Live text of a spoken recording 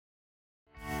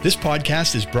This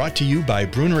podcast is brought to you by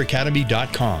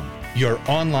BrunerAcademy.com, your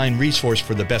online resource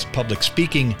for the best public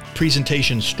speaking,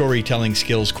 presentation, storytelling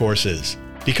skills courses.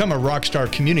 Become a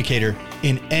rockstar communicator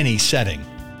in any setting.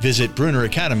 Visit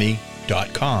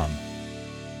BrunerAcademy.com.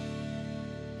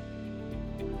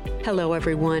 Hello,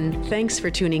 everyone. Thanks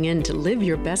for tuning in to Live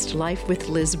Your Best Life with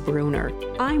Liz Bruner.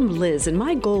 I'm Liz, and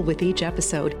my goal with each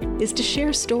episode is to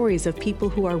share stories of people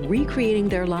who are recreating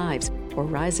their lives or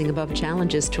rising above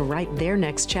challenges to write their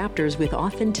next chapters with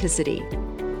authenticity.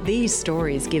 These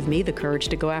stories give me the courage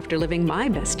to go after living my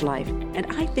best life, and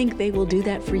I think they will do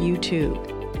that for you too.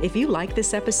 If you like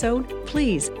this episode,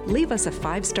 please leave us a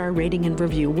 5-star rating and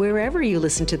review wherever you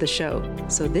listen to the show,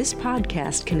 so this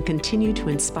podcast can continue to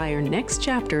inspire next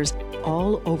chapters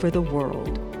all over the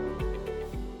world.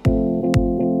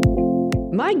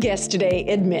 My guest today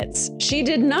admits she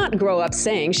did not grow up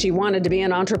saying she wanted to be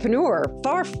an entrepreneur.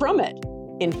 Far from it.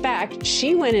 In fact,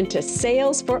 she went into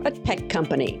sales for a tech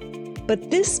company.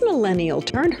 But this millennial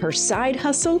turned her side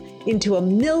hustle into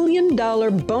 $1 million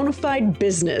bona fide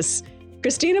business.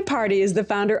 Christina Pardy is the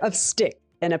founder of Stick,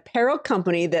 an apparel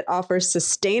company that offers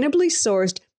sustainably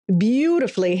sourced,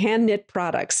 beautifully hand-knit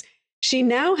products. She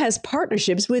now has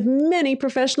partnerships with many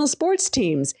professional sports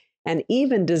teams and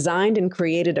even designed and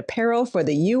created apparel for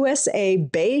the USA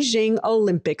Beijing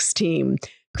Olympics team.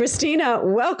 Christina,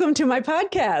 welcome to my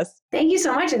podcast. Thank you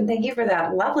so much, and thank you for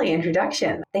that lovely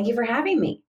introduction. Thank you for having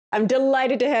me. I'm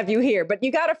delighted to have you here, but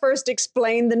you got to first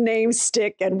explain the name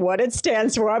Stick and what it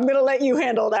stands for. I'm going to let you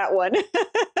handle that one.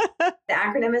 The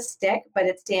acronym is STICK, but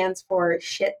it stands for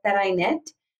Shit That I Knit,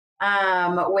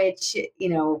 which,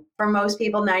 for most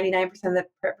people, 99%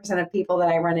 of people that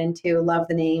I run into love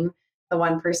the name. The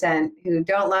 1% who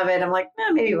don't love it, I'm like,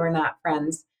 maybe we're not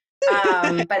friends.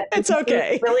 But it's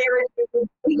okay. It's really original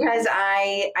because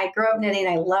I grew up knitting.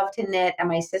 I love to knit, and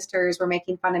my sisters were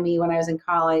making fun of me when I was in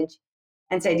college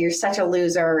and said, "You're such a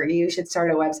loser. You should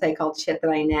start a website called Shit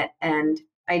That I Knit." And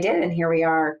I did, and here we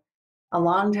are a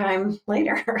long time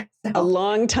later. A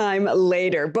long time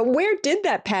later. But where did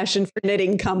that passion for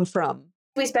knitting come from?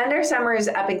 We spend our summers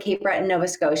up in Cape Breton, Nova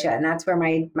Scotia, and that's where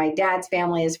my dad's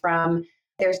family is from.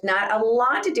 There's not a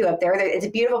lot to do up there. It's a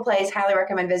beautiful place, highly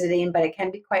recommend visiting, but it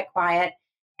can be quite quiet.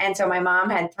 And so my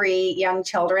mom had 3 young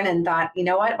children and thought, you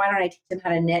know what, why don't I teach them how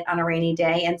to knit on a rainy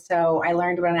day? And so I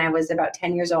learned when I was about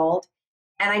 10 years old.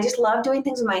 And I just love doing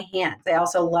things with my hands. I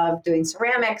also love doing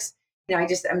ceramics. I'm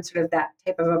sort of that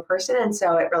type of a person. And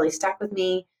so it really stuck with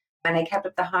me. And I kept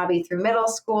up the hobby through middle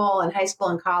school and high school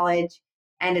and college.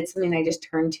 And it's something I just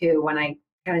turn to when I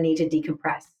kind of need to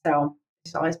decompress. So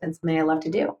it's always been something I love to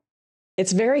do.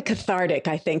 It's very cathartic,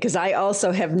 I think, because I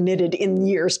also have knitted in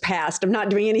years past. I'm not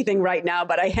doing anything right now,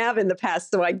 but I have in the past,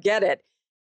 so I get it.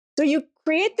 So you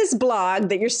create this blog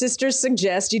that your sisters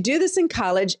suggest. You do this in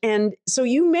college. And so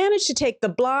you managed to take the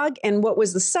blog and what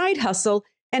was the side hustle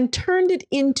and turned it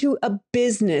into a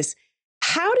business.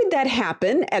 How did that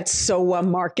happen at SOA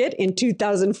Market in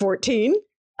 2014?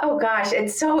 Oh gosh,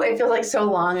 it feels like so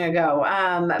long ago.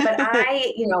 But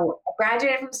I,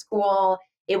 graduated from school.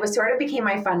 It was sort of became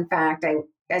my fun fact.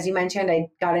 As you mentioned, I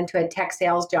got into a tech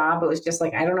sales job. It was just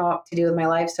like, I don't know what to do with my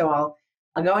life. So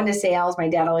I'll go into sales. My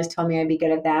dad always told me I'd be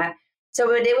good at that. So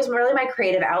it was really my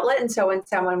creative outlet. And so when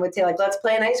someone would say, like, let's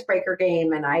play an icebreaker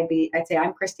game, and I'd say,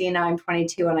 I'm Christina, I'm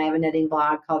 22, and I have a knitting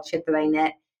blog called Shit That I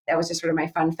Knit. That was just sort of my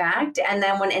fun fact. And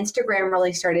then when Instagram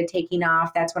really started taking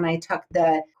off, that's when I took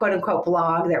the quote unquote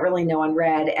blog that really no one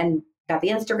read and got the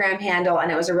Instagram handle.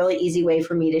 And it was a really easy way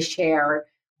for me to share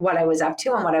what I was up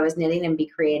to and what I was knitting and be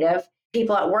creative.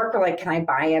 People at work were like, can I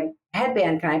buy a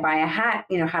headband? Can I buy a hat?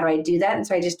 How do I do that? And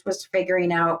so I just was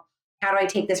figuring out, how do I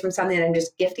take this from something that I'm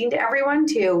just gifting to everyone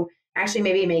to actually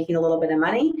maybe making a little bit of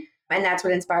money? And that's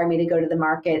what inspired me to go to the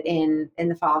market in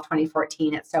the fall of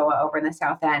 2014 at SOA over in the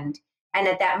South End. And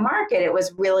at that market, it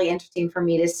was really interesting for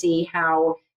me to see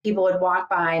how people would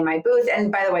walk by my booth.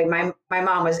 And by the way, my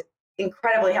mom was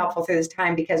incredibly helpful through this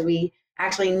time because we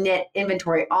actually knit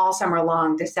inventory all summer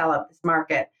long to sell at this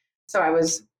market. So I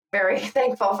was very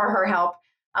thankful for her help.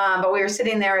 But we were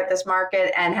sitting there at this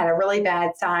market and had a really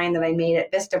bad sign that I made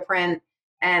at Vistaprint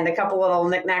and a couple little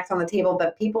knickknacks on the table.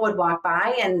 But people would walk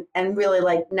by and really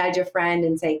like nudge a friend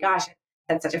and say, gosh,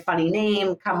 that's such a funny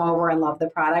name. Come over and love the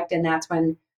product. And that's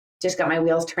when just got my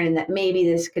wheels turning that maybe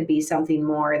this could be something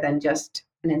more than just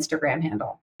an Instagram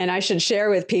handle. And I should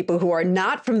share with people who are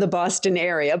not from the Boston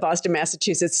area, Boston,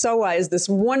 Massachusetts, SOA is this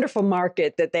wonderful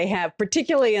market that they have,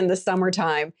 particularly in the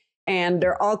summertime. And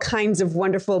there are all kinds of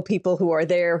wonderful people who are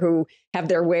there who have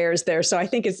their wares there. So I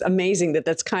think it's amazing that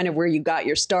that's kind of where you got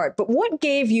your start. But what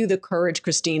gave you the courage,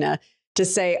 Christina, to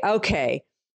say, okay,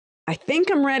 I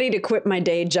think I'm ready to quit my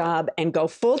day job and go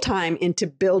full time into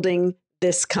building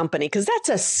this company, because that's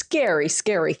a scary,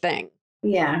 scary thing.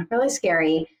 Yeah, really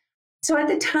scary. So at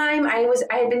the time I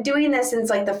had been doing this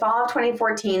since like the fall of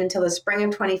 2014 until the spring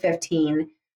of 2015.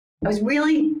 I was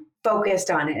really focused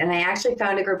on it. And I actually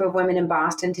found a group of women in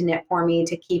Boston to knit for me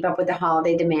to keep up with the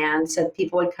holiday demand. So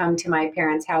people would come to my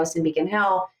parents' house in Beacon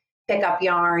Hill, pick up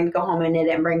yarn, go home and knit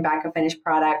it and bring back a finished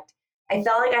product. I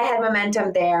felt like I had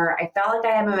momentum there. I felt like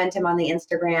I had momentum on the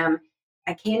Instagram.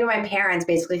 I came to my parents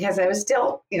basically because I was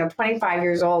still, 25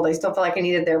 years old. I still felt like I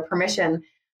needed their permission.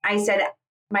 I said,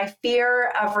 my fear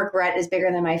of regret is bigger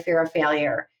than my fear of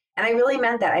failure. And I really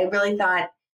meant that. I really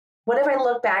thought, what if I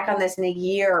look back on this in a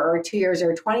year or 2 years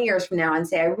or 20 years from now and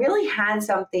say, I really had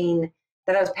something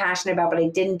that I was passionate about, but I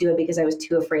didn't do it because I was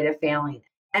too afraid of failing.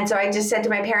 And so I just said to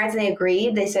my parents and they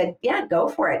agreed. They said, yeah, go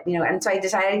for it. And so I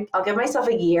decided I'll give myself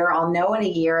a year. I'll know in a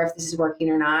year if this is working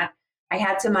or not. I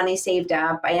had some money saved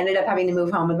up. I ended up having to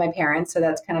move home with my parents. So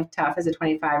that's kind of tough as a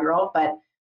 25-year-old, but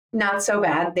not so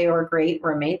bad. They were great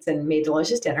roommates and made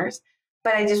delicious dinners.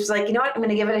 But I just was like, you know what? I'm going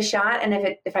to give it a shot.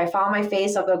 And if I fall on my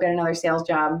face, I'll go get another sales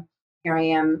job. Here I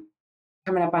am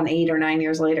coming up on 8 or 9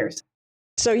 years later.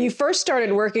 So you first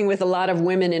started working with a lot of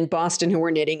women in Boston who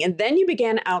were knitting, and then you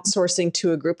began outsourcing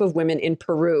to a group of women in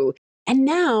Peru. And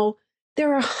now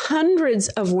there are hundreds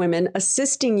of women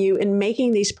assisting you in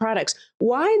making these products.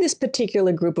 Why this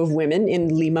particular group of women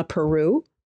in Lima, Peru?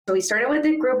 So we started with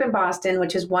a group in Boston,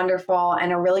 which is wonderful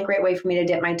and a really great way for me to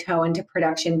dip my toe into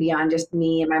production beyond just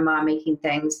me and my mom making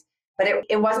things. But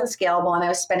it wasn't scalable, and I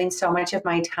was spending so much of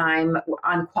my time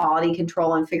on quality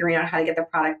control and figuring out how to get the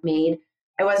product made.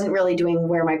 I wasn't really doing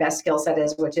where my best skill set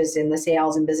is, which is in the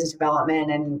sales and business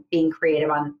development and being creative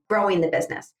on growing the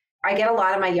business. I get a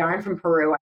lot of my yarn from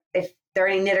Peru. If there are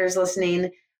any knitters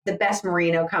listening, the best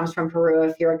merino comes from Peru.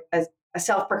 If you're a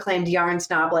self-proclaimed yarn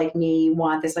snob like me, you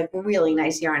want this like really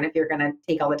nice yarn if you're going to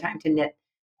take all the time to knit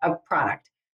a product.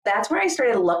 That's where I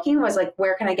started looking, was like,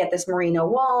 where can I get this merino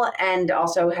wool and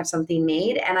also have something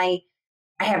made? And I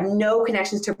have no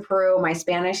connections to Peru. My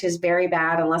Spanish is very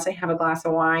bad unless I have a glass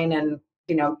of wine and,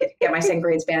 get my second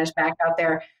grade Spanish back out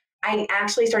there. I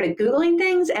actually started Googling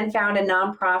things and found a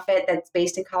nonprofit that's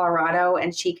based in Colorado,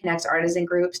 and she connects artisan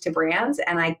groups to brands.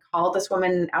 And I called this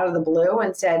woman out of the blue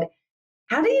and said,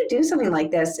 how do you do something like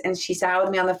this? And she sat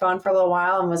with me on the phone for a little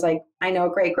while and was like, I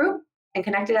know a great group, and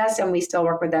connected us, and we still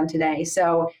work with them today.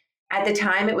 So at the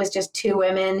time, it was just two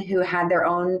women who had their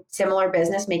own similar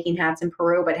business making hats in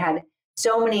Peru, but had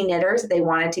so many knitters that they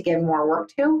wanted to give more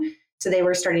work to. So they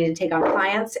were starting to take on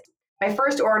clients. My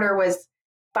first order was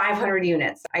 500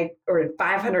 units. I ordered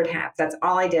 500 hats. That's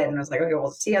all I did. And I was like, okay, we'll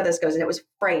see how this goes. And it was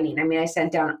frightening. I mean, I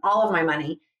sent down all of my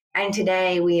money. And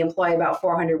today we employ about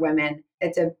 400 women.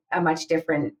 It's a much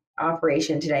different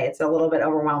operation today. It's a little bit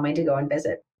overwhelming to go and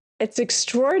visit. It's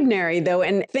extraordinary, though.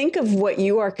 And think of what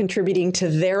you are contributing to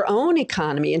their own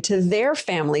economy and to their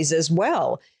families as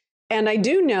well. And I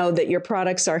do know that your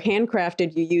products are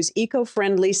handcrafted. You use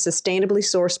eco-friendly, sustainably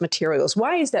sourced materials.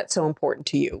 Why is that so important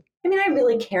to you? I mean, I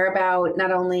really care about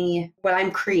not only what I'm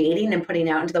creating and putting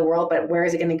out into the world, but where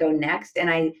is it going to go next? And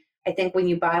I think when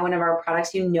you buy one of our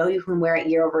products, you can wear it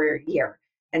year over year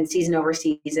and season over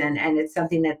season. And it's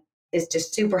something that is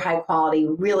just super high quality,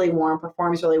 really warm,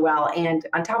 performs really well. And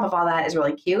on top of all that is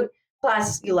really cute.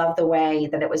 Plus, you love the way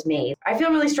that it was made. I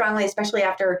feel really strongly, especially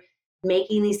after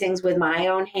making these things with my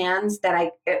own hands,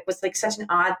 that it was like such an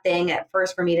odd thing at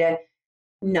first for me to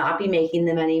not be making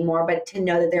them anymore, but to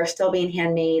know that they're still being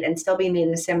handmade and still being made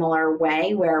in a similar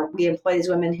way, where we employ these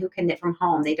women who can knit from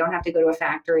home. They don't have to go to a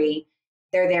factory.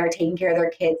 They're there taking care of their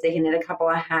kids. They can knit a couple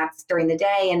of hats during the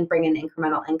day and bring in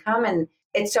incremental income. And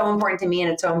it's so important to me,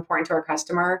 and it's so important to our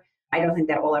customer. I don't think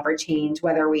that will ever change,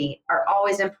 whether we are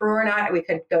always in Peru or not. We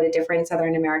could go to different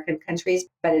Southern American countries,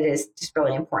 but it is just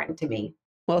really important to me.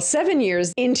 Well, 7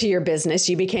 years into your business,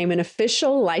 you became an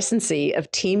official licensee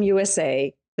of Team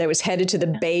USA that was headed to the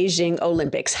Beijing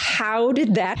Olympics. How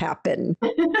did that happen?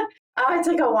 Oh, it's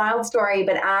like a wild story,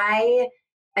 but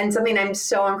and something I'm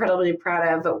so incredibly proud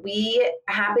of, but we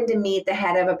happened to meet the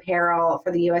head of apparel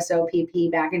for the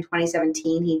USOPP back in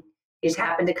 2017. He just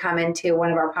happened to come into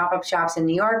one of our pop-up shops in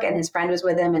New York, and his friend was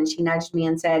with him, and she nudged me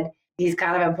and said, he's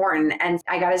kind of important. And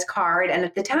I got his card. And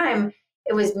at the time,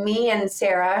 it was me and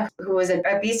Sarah, who was a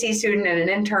BC student and an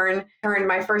intern, turned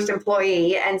my first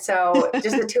employee. And so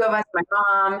just the two of us, my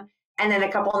mom, and then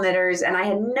a couple knitters. And I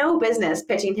had no business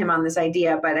pitching him on this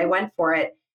idea, but I went for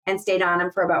it and stayed on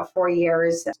him for about 4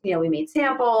 years. We made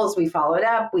samples, we followed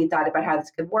up, we thought about how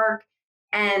this could work.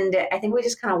 And I think we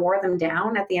just kind of wore them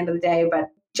down at the end of the day,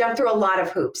 but jumped through a lot of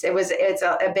hoops. It's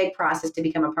a big process to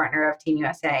become a partner of Team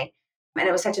USA. And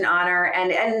it was such an honor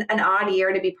and an odd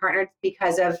year to be partnered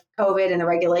because of COVID and the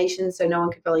regulations. So no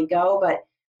one could really go, but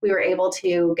we were able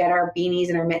to get our beanies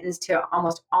and our mittens to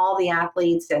almost all the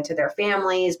athletes and to their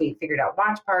families. We figured out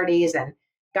watch parties and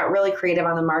got really creative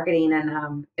on the marketing.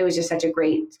 And it was just such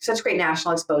great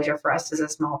national exposure for us as a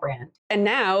small brand. And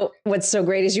now what's so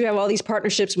great is you have all these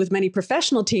partnerships with many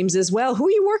professional teams as well. Who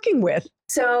are you working with?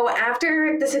 So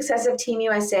after the success of Team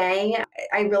USA,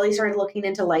 I really started looking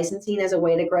into licensing as a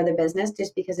way to grow the business,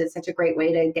 just because it's such a great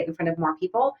way to get in front of more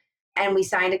people. And we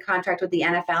signed a contract with the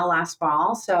NFL last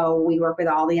fall. So we work with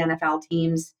all the NFL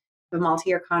teams, a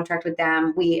multi-year contract with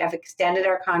them. We have extended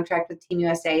our contract with Team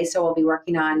USA. So we'll be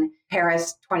working on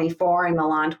Paris 24 and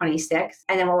Milan 26.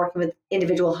 And then we're working with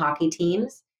individual hockey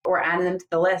teams. We're adding them to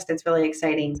the list. It's really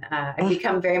exciting. I've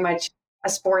become very much a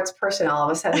sports person all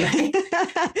of a sudden.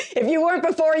 If you weren't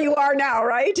before, you are now,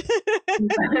 right?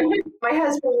 My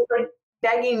husband was like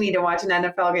begging me to watch an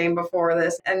NFL game before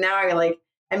this. And now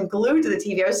I'm glued to the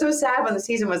TV. I was so sad when the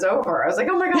season was over. I was like,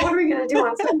 oh my God, what are we going to do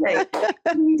on Sunday?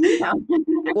 What do we do now?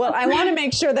 Well, I want to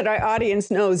make sure that our audience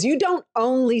knows you don't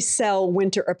only sell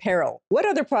winter apparel. What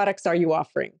other products are you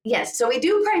offering? Yes. So we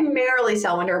do primarily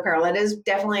sell winter apparel. It is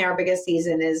definitely our biggest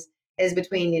season is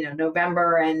between,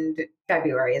 November and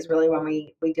February is really when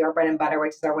we do our bread and butter,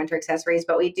 which is our winter accessories.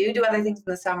 But we do other things in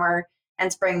the summer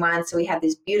and spring months. So we have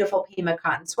these beautiful Pima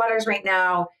cotton sweaters right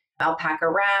now, alpaca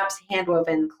wraps,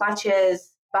 hand-woven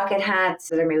clutches, bucket hats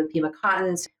that are made with Pima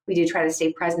cottons. We do try to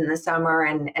stay present in the summer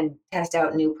and test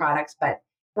out new products, but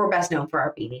we're best known for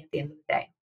our beanie at the end of the day.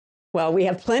 Well, we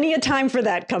have plenty of time for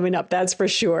that coming up, that's for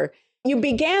sure. You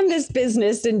began this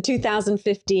business in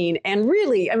 2015, and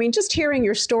really, just hearing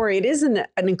your story, it is an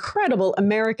incredible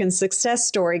American success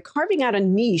story, carving out a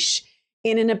niche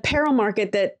in an apparel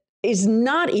market that is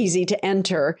not easy to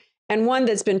enter, and one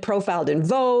that's been profiled in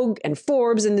Vogue and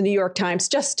Forbes and the New York Times,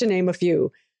 just to name a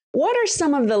few. What are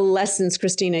some of the lessons,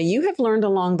 Christina, you have learned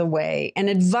along the way, and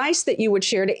advice that you would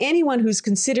share to anyone who's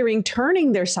considering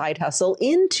turning their side hustle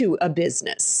into a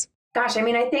business? Gosh,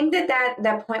 I think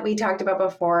that point we talked about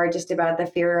before, just about the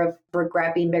fear of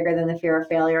regret being bigger than the fear of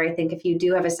failure. I think if you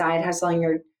do have a side hustle and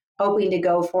you're hoping to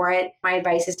go for it, my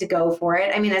advice is to go for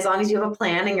it. As long as you have a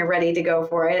plan and you're ready to go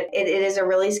for it, it is a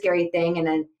really scary thing. And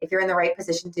then if you're in the right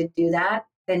position to do that,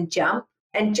 then jump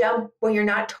when you're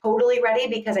not totally ready,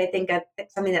 because I think that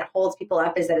something that holds people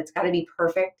up is that it's got to be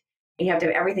perfect. And you have to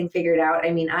have everything figured out. I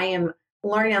am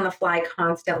learning on the fly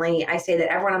constantly. I say that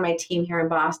everyone on my team here in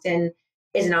Boston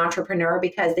is an entrepreneur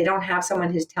because they don't have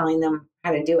someone who's telling them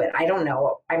how to do it. I don't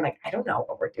know. I don't know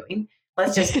what we're doing.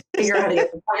 Let's just figure out how to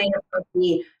get the 20 or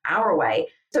 50 our way.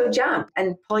 So jump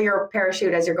and pull your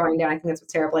parachute as you're going down. I think that's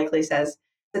what Sarah Blakely says.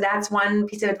 So that's one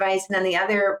piece of advice. And then the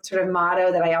other sort of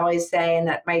motto that I always say, and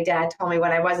that my dad told me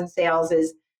when I was in sales,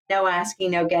 is no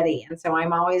asking, no getting. And so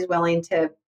I'm always willing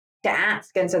to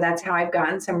ask. And so that's how I've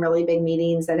gotten some really big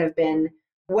meetings that have been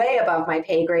way above my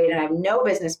pay grade, and I have no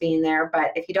business being there.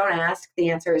 But if you don't ask,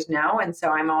 the answer is no. And so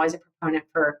I'm always a proponent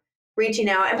for reaching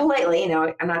out and politely,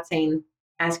 I'm not saying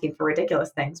asking for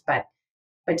ridiculous things, but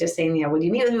just saying, would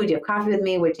you meet with me? Would you have coffee with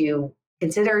me? Would you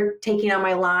consider taking on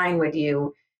my line? Would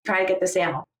you try to get the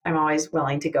sale? I'm always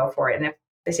willing to go for it. And if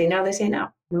they say no, they say no,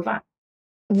 move on.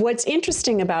 What's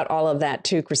interesting about all of that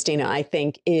too, Christina, I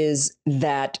think, is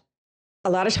that a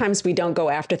lot of times we don't go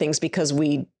after things because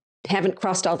we haven't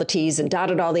crossed all the T's and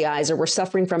dotted all the I's, or we're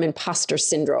suffering from imposter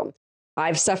syndrome.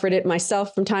 I've suffered it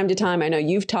myself from time to time. I know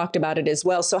you've talked about it as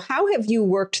well. So how have you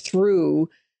worked through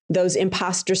those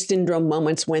imposter syndrome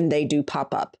moments when they do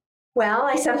pop up? Well,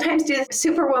 I sometimes do the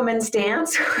Superwoman's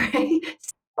dance, right?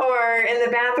 Or in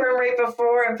the bathroom right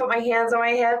before and put my hands on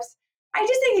my hips. I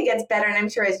just think it gets better. And I'm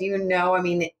sure, as you know,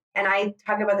 and I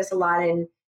talk about this a lot in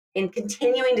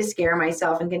continuing to scare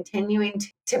myself and continuing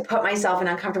to put myself in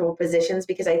uncomfortable positions,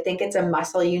 because I think it's a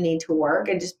muscle you need to work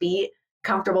and just be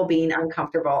comfortable being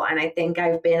uncomfortable. And I think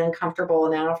I've been uncomfortable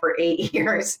now for 8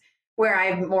 years, where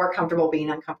I'm more comfortable being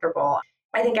uncomfortable.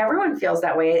 I think everyone feels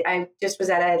that way. I just was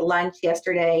at a lunch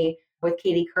yesterday with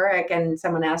Katie Couric, and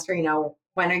someone asked her,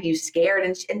 when are you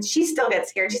scared? And she still gets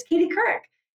scared. She's Katie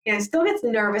Couric, still gets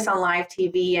nervous on live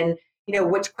TV, and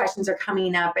which questions are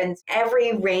coming up. And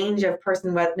every range of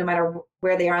person, no matter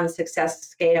where they are on the success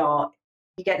scale,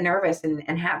 you get nervous and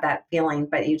have that feeling,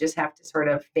 but you just have to sort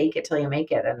of fake it till you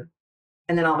make it.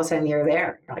 And then all of a sudden you're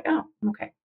there. You're like, oh,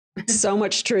 okay. So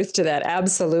much truth to that.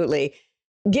 Absolutely.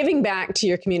 Giving back to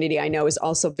your community, I know, is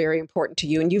also very important to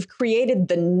you. And you've created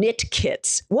the knit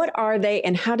kits. What are they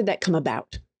and how did that come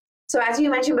about? So as you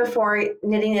mentioned before,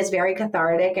 knitting is very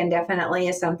cathartic and definitely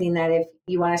is something that if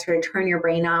you want to sort of turn your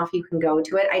brain off, you can go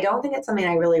to it. I don't think it's something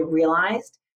I really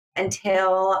realized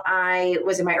until I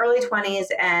was in my early 20s,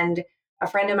 and a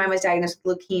friend of mine was diagnosed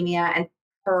with leukemia, and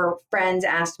her friends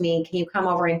asked me, can you come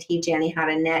over and teach Annie how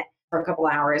to knit for a couple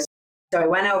hours? So I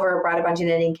went over, brought a bunch of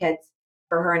knitting kits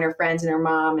for her and her friends and her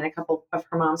mom and a couple of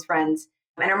her mom's friends.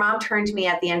 And her mom turned to me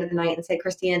at the end of the night and said,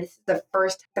 Christina, this is the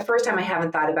first time I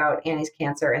haven't thought about Annie's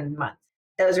cancer in months.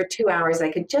 Those are 2 hours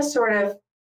I could just sort of,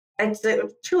 it's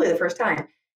truly the first time.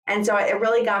 And so it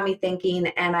really got me thinking,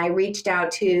 and I reached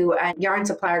out to a yarn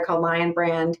supplier called Lion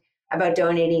Brand about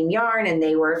donating yarn, and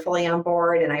they were fully on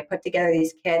board, and I put together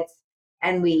these kits,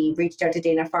 and we reached out to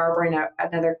Dana-Farber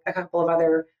and a couple of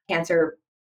other cancer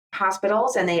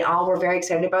hospitals, and they all were very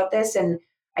excited about this. And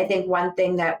I think one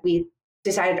thing that we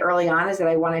decided early on is that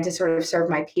I wanted to sort of serve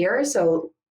my peers.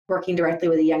 So working directly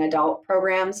with the young adult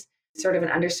programs, sort of an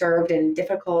underserved and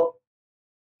difficult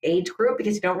age group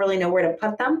because you don't really know where to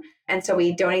put them. And so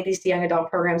we donate these to young adult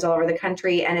programs all over the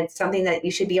country. And it's something that you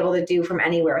should be able to do from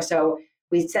anywhere. So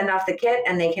we send off the kit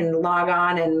and they can log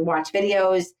on and watch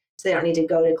videos. So they don't need to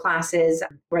go to classes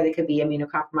where they could be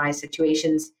immunocompromised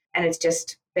situations. And it's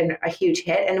just been a huge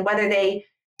hit. And whether they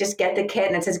just get the kit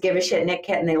and it says give a shit knit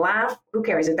kit and they laugh, who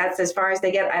cares? If that's as far as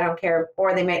they get, I don't care.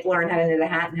 Or they might learn how to knit a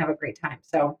hat and have a great time.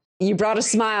 So you brought a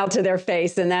smile to their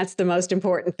face, and that's the most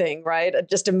important thing, right?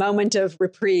 Just a moment of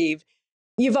reprieve.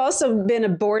 You've also been a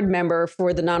board member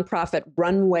for the nonprofit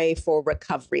Runway for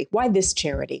Recovery. Why this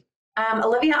charity?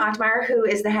 Olivia Ottmeyer, who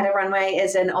is the head of Runway,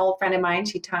 is an old friend of mine.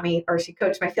 She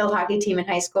coached my field hockey team in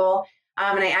high school.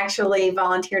 And I actually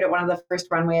volunteered at one of the first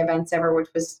Runway events ever, which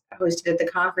was hosted at the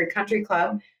Concord Country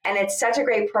Club. And it's such a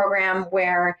great program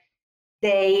where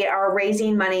they are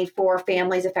raising money for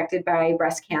families affected by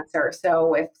breast cancer.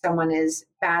 So if someone is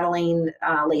battling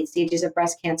late stages of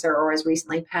breast cancer or has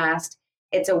recently passed,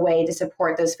 it's a way to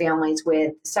support those families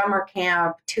with summer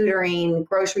camp, tutoring,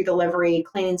 grocery delivery,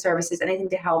 cleaning services, anything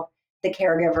to help the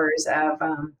caregivers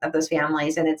of those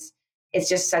families. And it's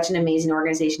just such an amazing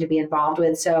organization to be involved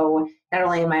with. So not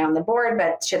only am I on the board,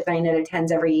 but Shit That I Knit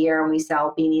attends every year, and we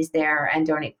sell beanies there and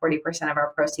donate 40% of our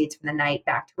proceeds from the night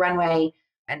back to Runway.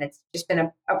 And it's just been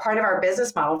a part of our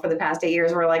business model for the past 8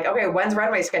 years. We're like, okay, when's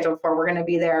Runway scheduled for? We're going to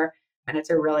be there. And it's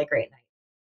a really great night.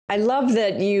 I love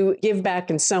that you give back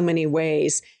in so many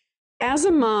ways. As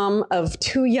a mom of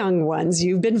 2 young ones,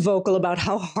 you've been vocal about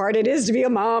how hard it is to be a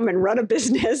mom and run a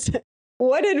business.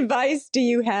 What advice do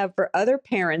you have for other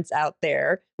parents out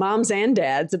there, moms and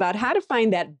dads, about how to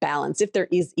find that balance, if there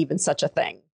is even such a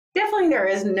thing? Definitely there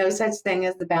is no such thing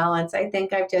as the balance. I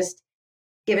think I've just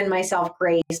given myself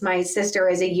grace. My sister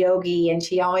is a yogi, and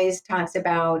she always talks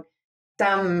about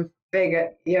some big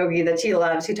yogi that she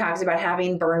loves who talks about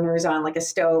having burners on like a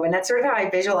stove. And that's sort of how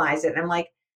I visualize it. And I'm like,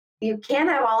 you can't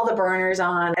have all the burners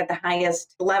on at the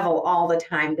highest level all the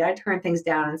time. You got to turn things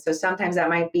down. And so sometimes that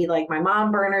might be like my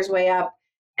mom burner's way up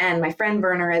and my friend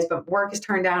burner is, but work is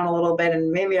turned down a little bit.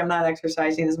 And maybe I'm not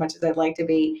exercising as much as I'd like to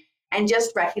be. And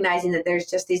just recognizing that there's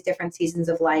just these different seasons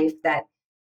of life that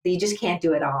you just can't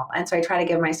do it all. And so I try to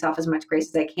give myself as much grace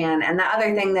as I can. And the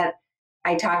other thing that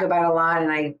I talk about a lot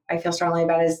and I feel strongly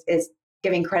about is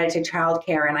giving credit to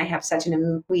childcare. And I have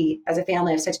we as a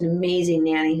family have such an amazing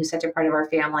nanny who's such a part of our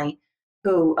family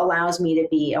who allows me to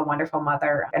be a wonderful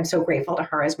mother. I'm so grateful to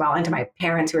her as well, and to my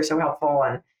parents who are so helpful.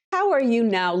 And how are you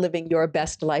now living your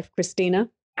best life, Christina?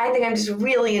 I think I'm just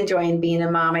really enjoying being a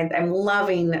mom. I'm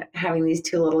loving having these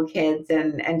 2 little kids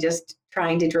and just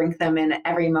trying to drink them in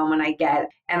every moment I get.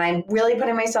 And I'm really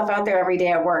putting myself out there every day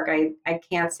at work. I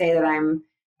can't say that I'm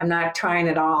not trying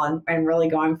at all and really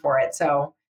going for it.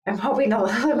 So I'm hoping to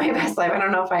live my best life. I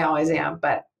don't know if I always am,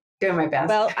 but doing my best.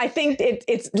 Well, I think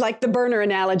it's like the burner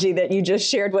analogy that you just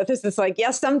shared with us. It's like,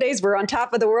 yes, some days we're on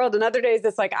top of the world, and other days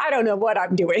it's like, I don't know what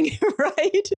I'm doing,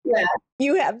 right? Yeah.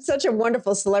 You have such a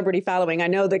wonderful celebrity following. I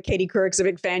know that Katie Couric's a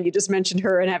big fan. You just mentioned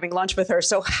her and having lunch with her.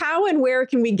 So how and where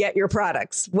can we get your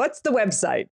products? What's the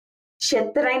website?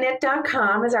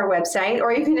 shitthatiknit.com is our website,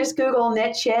 or you can just Google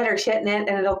knit shit or shit knit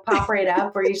and it'll pop right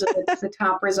up. We're usually the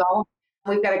top result.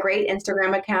 We've got a great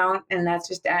Instagram account, and that's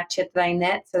just at Shit That I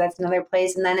Knit. So that's another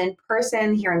place. And then in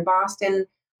person here in Boston,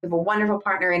 we have a wonderful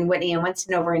partner in Whitney and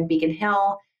Winston over in Beacon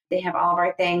Hill. They have all of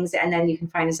our things. And then you can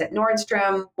find us at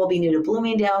Nordstrom. We'll be new to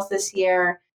Bloomingdale's this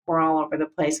year. We're all over the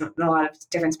place, and a lot of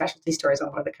different specialty stores all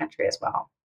over the country as well.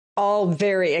 All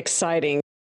very exciting.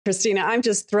 Christina, I'm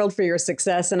just thrilled for your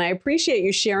success, and I appreciate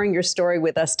you sharing your story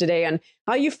with us today on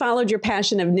how you followed your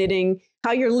passion of knitting,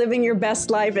 how you're living your best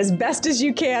life as best as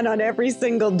you can on every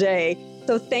single day.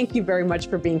 So thank you very much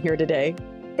for being here today.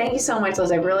 Thank you so much,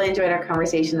 Liz. I really enjoyed our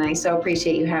conversation, and I so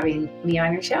appreciate you having me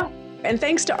on your show. And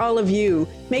thanks to all of you.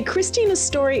 May Christina's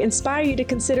story inspire you to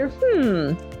consider,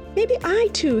 Maybe I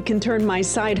too can turn my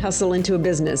side hustle into a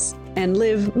business and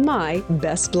live my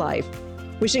best life.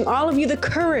 Wishing all of you the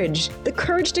courage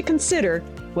to consider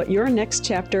what your next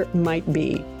chapter might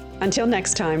be. Until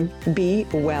next time, be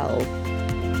well.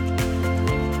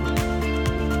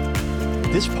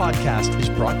 This podcast is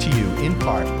brought to you in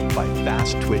part by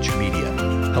Fast Twitch Media,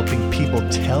 helping people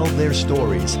tell their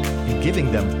stories and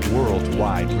giving them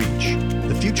worldwide reach.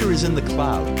 The future is in the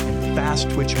cloud, and Fast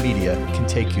Twitch Media can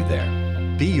take you there.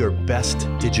 Be your best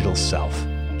digital self.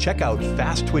 Check out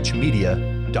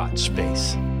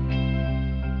fasttwitchmedia.space.